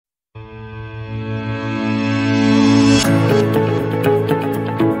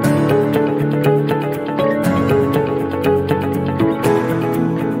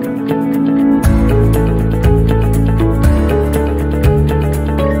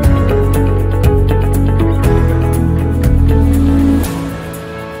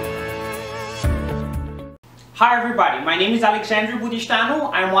Hi everybody, my name is Alexandru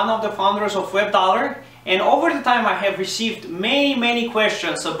Budistanu. I'm one of the founders of WebDollar, and over the time I have received many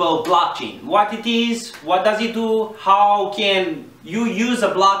questions about blockchain. What it is, what does it do, how can you use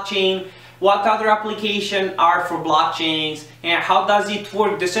a blockchain, what other applications are for blockchains, and how does it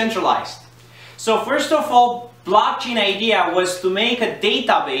work decentralized. So first of all, blockchain idea was to make a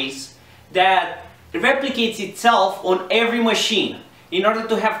database that replicates itself on every machine in order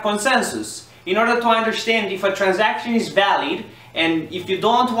to have consensus. In order to understand if a transaction is valid, and if you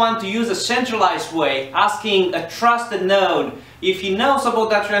don't want to use a centralized way, asking a trusted node if he knows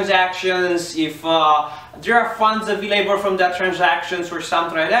about that transactions, if there are funds available from that transactions or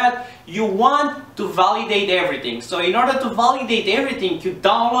something like that, you want to validate everything. So in order to validate everything, you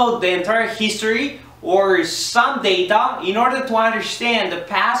download the entire history or some data in order to understand the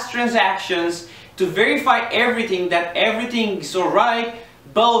past transactions, to verify everything, that everything is alright,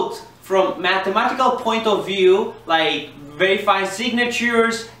 both from mathematical point of view, like verifying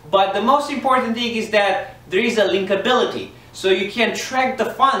signatures, but the most important thing is that there is a linkability. So you can track the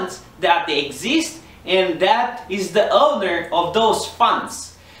funds that they exist, and that is the owner of those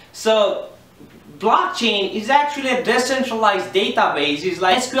funds. So blockchain is actually a decentralized database. It's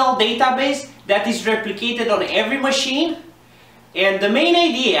like SQL database that is replicated on every machine. And the main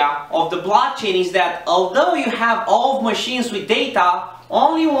idea of the blockchain is that although you have all of machines with data,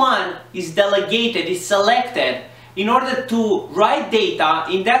 only one is delegated, is selected in order to write data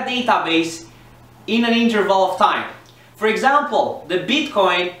in that database in an interval of time. For example, the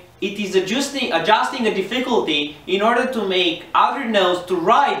Bitcoin, it is adjusting a difficulty in order to make other nodes to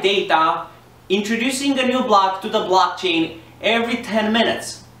write data, introducing a new block to the blockchain every 10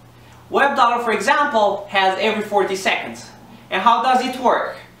 minutes. WebDollar, for example, has every 40 seconds. And how does it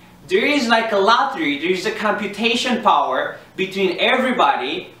work? There is like a lottery, there is a computation power between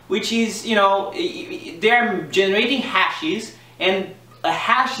everybody, which is, you know, they're generating hashes, and a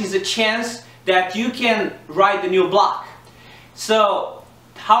hash is a chance that you can write the new block. So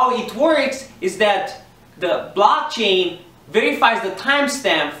how it works is that the blockchain verifies the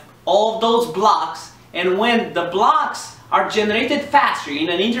timestamp of those blocks, and when the blocks are generated faster in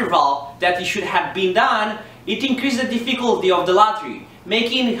an interval that it should have been done, it increases the difficulty of the lottery,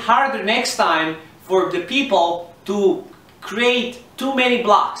 making it harder next time for the people to create too many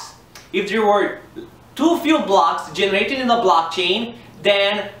blocks. If there were too few blocks generated in the blockchain,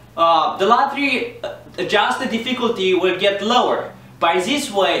 then the lottery adjusted difficulty will get lower. By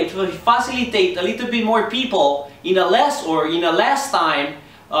this way, it will facilitate a little bit more people in a less time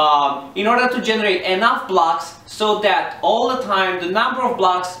in order to generate enough blocks, so that all the time the number of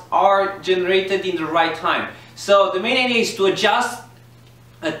blocks are generated in the right time. So the main idea is to adjust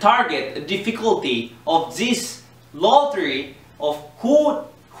a target, a difficulty of this lottery of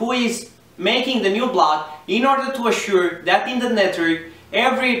who is making the new block, in order to assure that in the network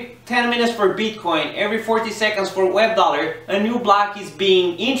every 10 minutes for Bitcoin, every 40 seconds for WebDollar, a new block is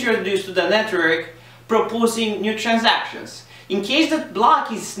being introduced to the network, proposing new transactions. In case that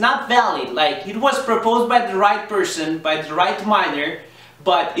block is not valid, like it was proposed by the right person, by the right miner,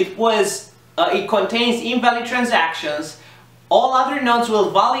 but it contains invalid transactions, all other nodes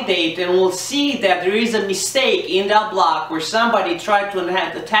will validate and will see that there is a mistake in that block where somebody tried to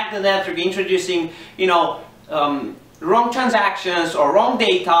attack the network, introducing, you know, wrong transactions or wrong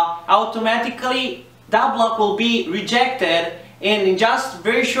data. Automatically that block will be rejected, and in just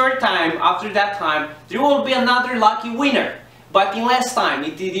very short time after that time there will be another lucky winner. But in less time,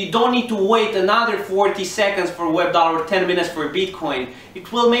 you don't need to wait another 40 seconds for WebDollar or 10 minutes for Bitcoin.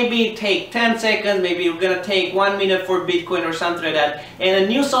 It will maybe take 10 seconds, maybe it's gonna take 1 minute for Bitcoin or something like that, and a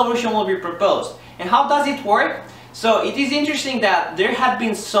new solution will be proposed. And how does it work? So it is interesting that there have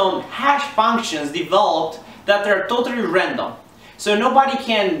been some hash functions developed that are totally random. So nobody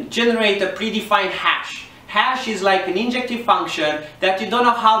can generate a predefined hash. Hash is like an injective function that you don't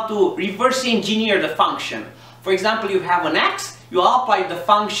know how to reverse engineer the function. For example, you have an x, you apply the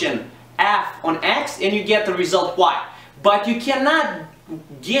function f on x and you get the result y. But you cannot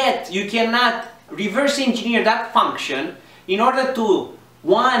reverse engineer that function in order to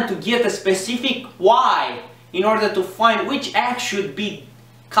get a specific y, in order to find which x should be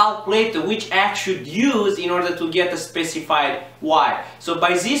calculated, which x should use in order to get a specified y. So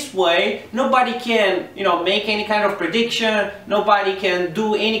by this way, nobody can, you know, make any kind of prediction, nobody can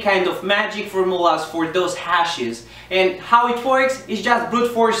do any kind of magic formulas for those hashes. And how it works is just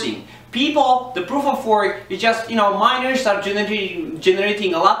brute forcing. People, the proof of work is just, you know, miners are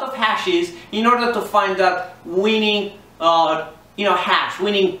generating a lot of hashes in order to find that winning, hash,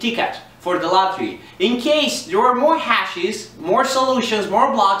 winning ticket for the lottery. In case there are more hashes, more solutions,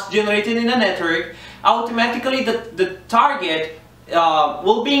 more blocks generated in the network, automatically the target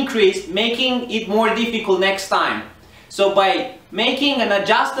will be increased, making it more difficult next time. So by making an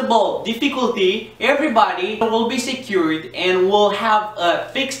adjustable difficulty, everybody will be secured and will have a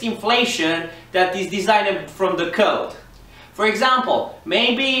fixed inflation that is designed from the code. For example,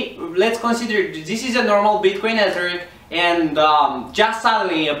 maybe let's consider this is a normal Bitcoin network, and just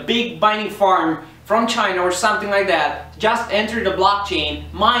suddenly a big mining farm from China or something like that just entered the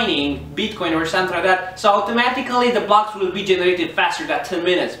blockchain mining Bitcoin or something like that. So automatically the blocks will be generated faster than 10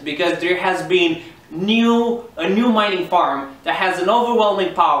 minutes because there has been a new mining farm that has an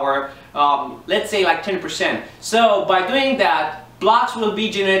overwhelming power, let's say like 10%. So by doing that, blocks will be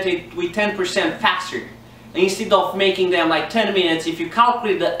generated with 10% faster. Instead of making them like 10 minutes, if you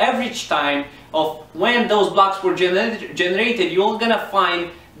calculate the average time of when those blocks were generated, you're gonna find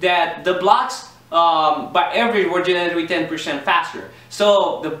that the blocks by average were generated with 10% faster.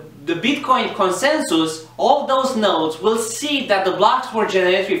 So the Bitcoin consensus, all those nodes will see that the blocks were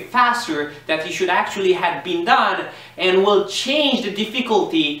generated faster than it should actually have been done, and will change the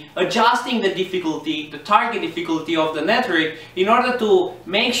difficulty, adjusting the difficulty, the target difficulty of the network, in order to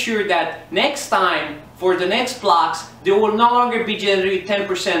make sure that next time for the next blocks they will no longer be generated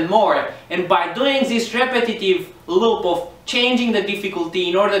 10% more. And by doing this repetitive loop of changing the difficulty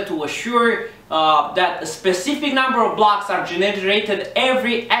in order to assure that a specific number of blocks are generated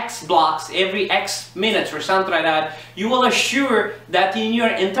every X blocks, every X minutes or something like that, you will assure that in your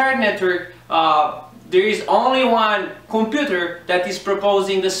entire network there is only one computer that is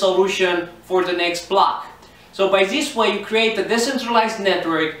proposing the solution for the next block. So by this way you create a decentralized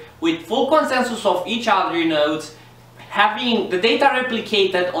network with full consensus of each other nodes, having the data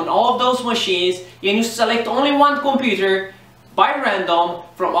replicated on all of those machines, and you select only one computer by random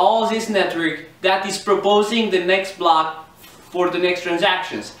from all of this network that is proposing the next block for the next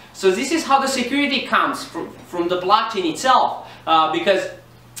transactions. So this is how the security comes from the blockchain itself, because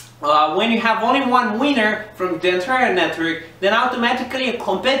when you have only one winner from the entire network, then automatically a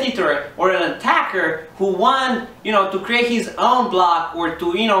competitor or an attacker who want, to create his own block or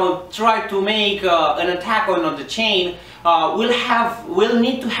to, try to make an attack on the chain will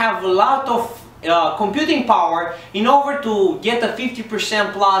need to have a lot of computing power in order to get a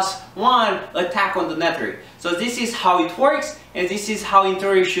 50% plus one attack on the network. So this is how it works, and this is how in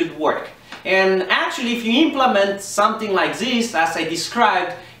theory should work. And actually, if you implement something like this, as I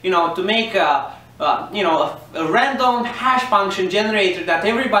described, to make a random hash function generator that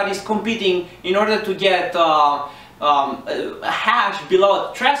everybody is competing in order to get a hash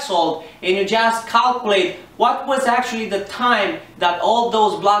below a threshold, and you just calculate what was actually the time that all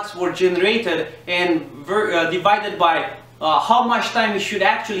those blocks were generated and divided by how much time it should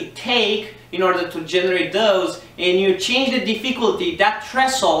actually take in order to generate those, and you change the difficulty, that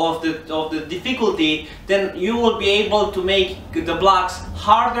threshold of the difficulty, then you will be able to make the blocks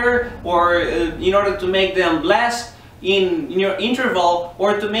harder, or in order to make them less in your interval,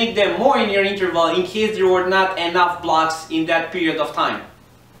 or to make them more in your interval in case there were not enough blocks in that period of time.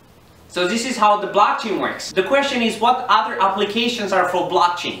 So this is how the blockchain works. The question is, what other applications are for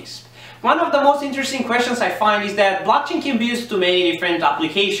blockchains? One of the most interesting questions I find is that blockchain can be used to many different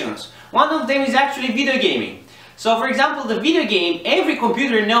applications. One of them is actually video gaming. So for example, the video game, every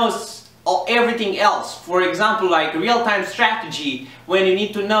computer knows everything else. For example, like real-time strategy, when you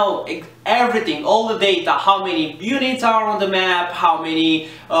need to know everything, all the data, how many units are on the map, how many,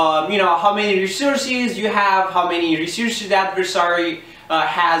 how many resources you have, how many resources the adversary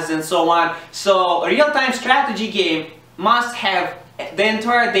has, and so on. So a real-time strategy game must have the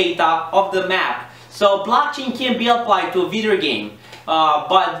entire data of the map. So blockchain can be applied to a video game.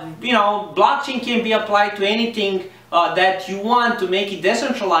 But blockchain can be applied to anything that you want to make it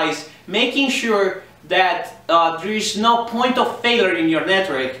decentralized, making sure that there is no point of failure in your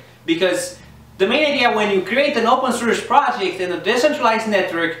network. Because the main idea, when you create an open source project and a decentralized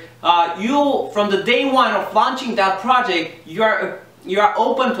network, from the day one of launching that project, you are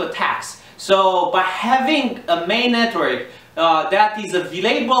open to attacks. So by having a main network that is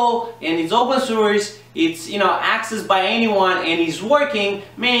available and is open source, it's accessed by anyone and is working,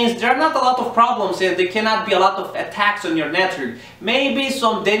 means there are not a lot of problems and there cannot be a lot of attacks on your network. Maybe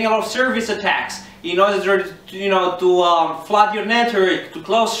some denial of service attacks in order to flood your network,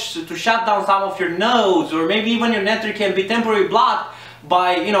 to shut down some of your nodes, or maybe even your network can be temporarily blocked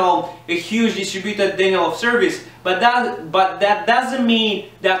by a huge distributed denial of service. But that doesn't mean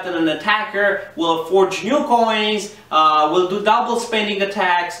that an attacker will forge new coins, will do double spending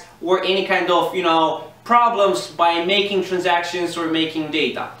attacks, or any kind of problems by making transactions or making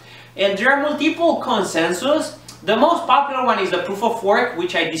data. And there are multiple consensus. The most popular one is the proof of work,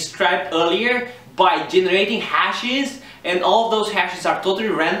 which I described earlier, by generating hashes, and all of those hashes are totally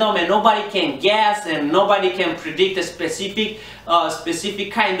random and nobody can guess and nobody can predict a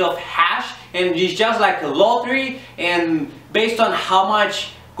specific kind of hash, and it's just like a lottery, and based on how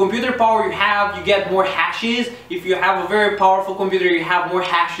much computer power you have, you get more hashes. If you have a very powerful computer, you have more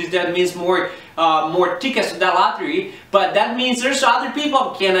hashes. That means more tickets to that lottery. But that means there's other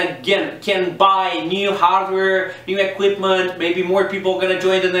people can buy new hardware, new equipment. Maybe more people are gonna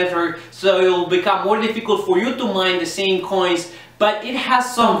join the network, so it will become more difficult for you to mine the same coins. But it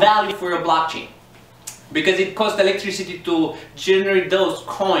has some value for your blockchain because it costs electricity to generate those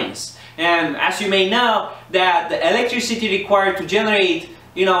coins. And as you may know, that the electricity required to generate,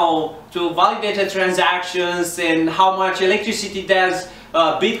 to validate the transactions and how much electricity does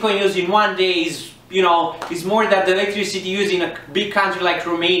Bitcoin use in one day is more than the electricity used in a big country like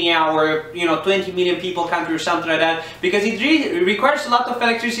Romania or 20 million people country or something like that, because it requires a lot of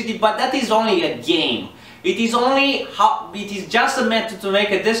electricity. But that is only a game. It is just a method to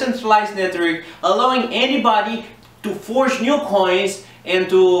make a decentralized network, allowing anybody to forge new coins and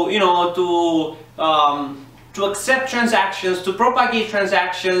to accept transactions, to propagate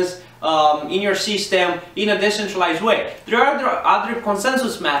transactions in your system in a decentralized way. There are other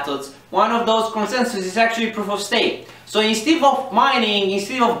consensus methods. One of those consensus is actually proof of stake. So instead of mining,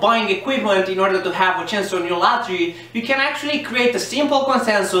 instead of buying equipment in order to have a chance to win a lottery, you can actually create a simple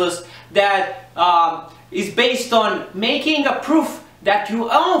consensus that is based on making a proof that you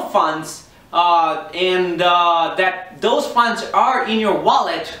own funds and that those funds are in your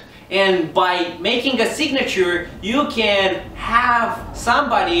wallet. And by making a signature, you can have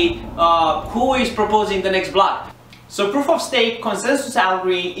somebody who is proposing the next block. So proof of stake consensus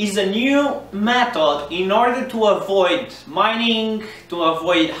algorithm is a new method in order to avoid mining, to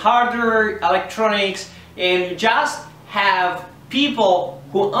avoid hardware, electronics, and just have people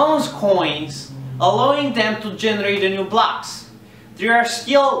who owns coins, allowing them to generate the new blocks. They are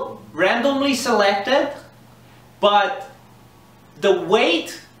still randomly selected, but the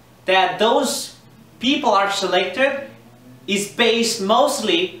weight that those people are selected is based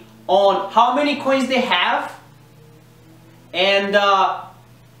mostly on how many coins they have and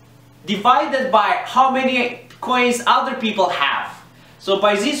divided by how many coins other people have. So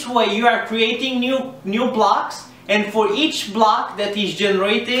by this way you are creating new blocks, and for each block that is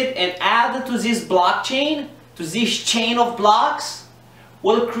generated and added to this blockchain, to this chain of blocks,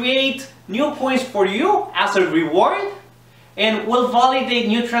 will create new coins for you as a reward and will validate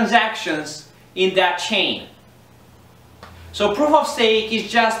new transactions in that chain. So proof of stake is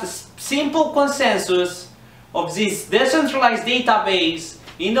just a simple consensus of this decentralized database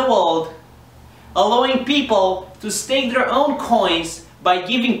in the world, allowing people to stake their own coins by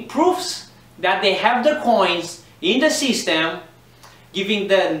giving proofs that they have the coins in the system, giving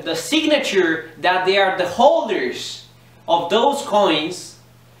them the signature that they are the holders of those coins.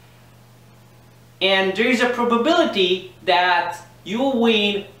 And there is a probability that you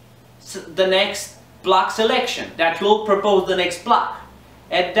win the next block selection, that you will propose the next block.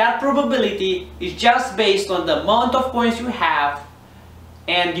 And that probability is just based on the amount of coins you have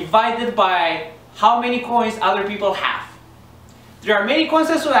and divided by how many coins other people have. There are many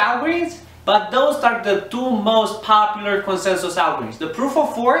consensus algorithms, but those are the two most popular consensus algorithms. The proof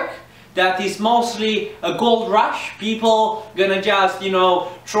of work, that is mostly a gold rush. People gonna just,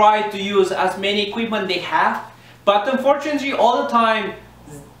 try to use as many equipment they have. But unfortunately, all the time,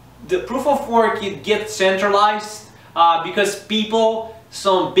 the proof of work, it gets centralized because people,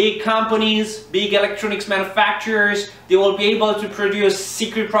 some big companies, big electronics manufacturers, they will be able to produce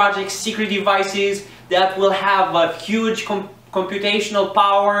secret projects, secret devices that will have a huge computational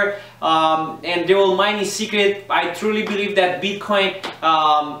power, and they will mine in secret. I truly believe that Bitcoin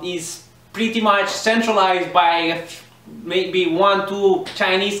is pretty much centralized by maybe 1-2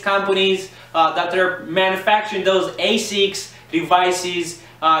 Chinese companies that are manufacturing those ASICs devices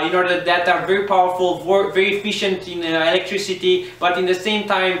in order that are very powerful, very efficient in electricity, but in the same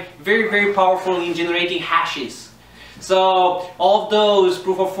time very powerful in generating hashes. So all of those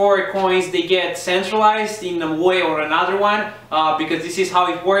proof of work coins, they get centralized in a way or another one because this is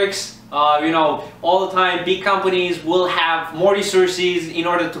how it works. All the time big companies will have more resources in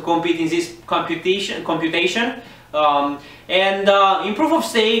order to compete in this computation. In proof of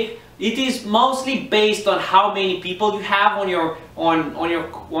stake, it is mostly based on how many people you have on your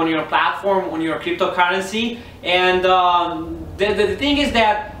platform, on your cryptocurrency. And the thing is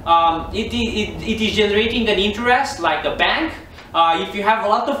that it is generating an interest like a bank. If you have a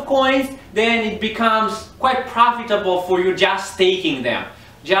lot of coins, then it becomes quite profitable for you just staking them.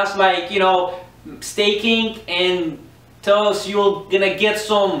 Just like, staking and thus you're gonna get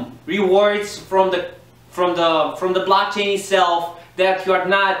some rewards from the blockchain itself, that you are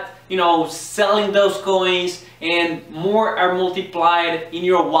not, you know, selling those coins, and more are multiplied in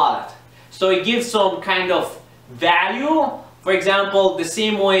your wallet. So it gives some kind of value. For example, the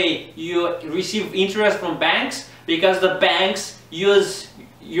same way you receive interest from banks, because the banks use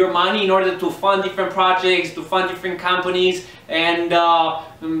your money in order to fund different projects, to fund different companies, and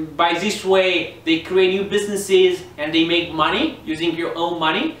by this way they create new businesses and they make money using your own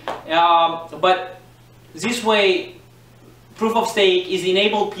money. But this way, proof of stake is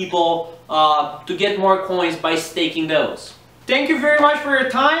enable people to get more coins by staking those. Thank you very much for your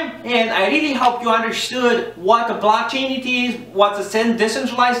time, and I really hope you understood what a blockchain it is, what's a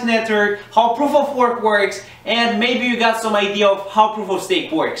decentralized network, how proof of work works, and maybe you got some idea of how proof of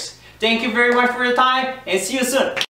stake works. Thank you very much for your time, and see you soon.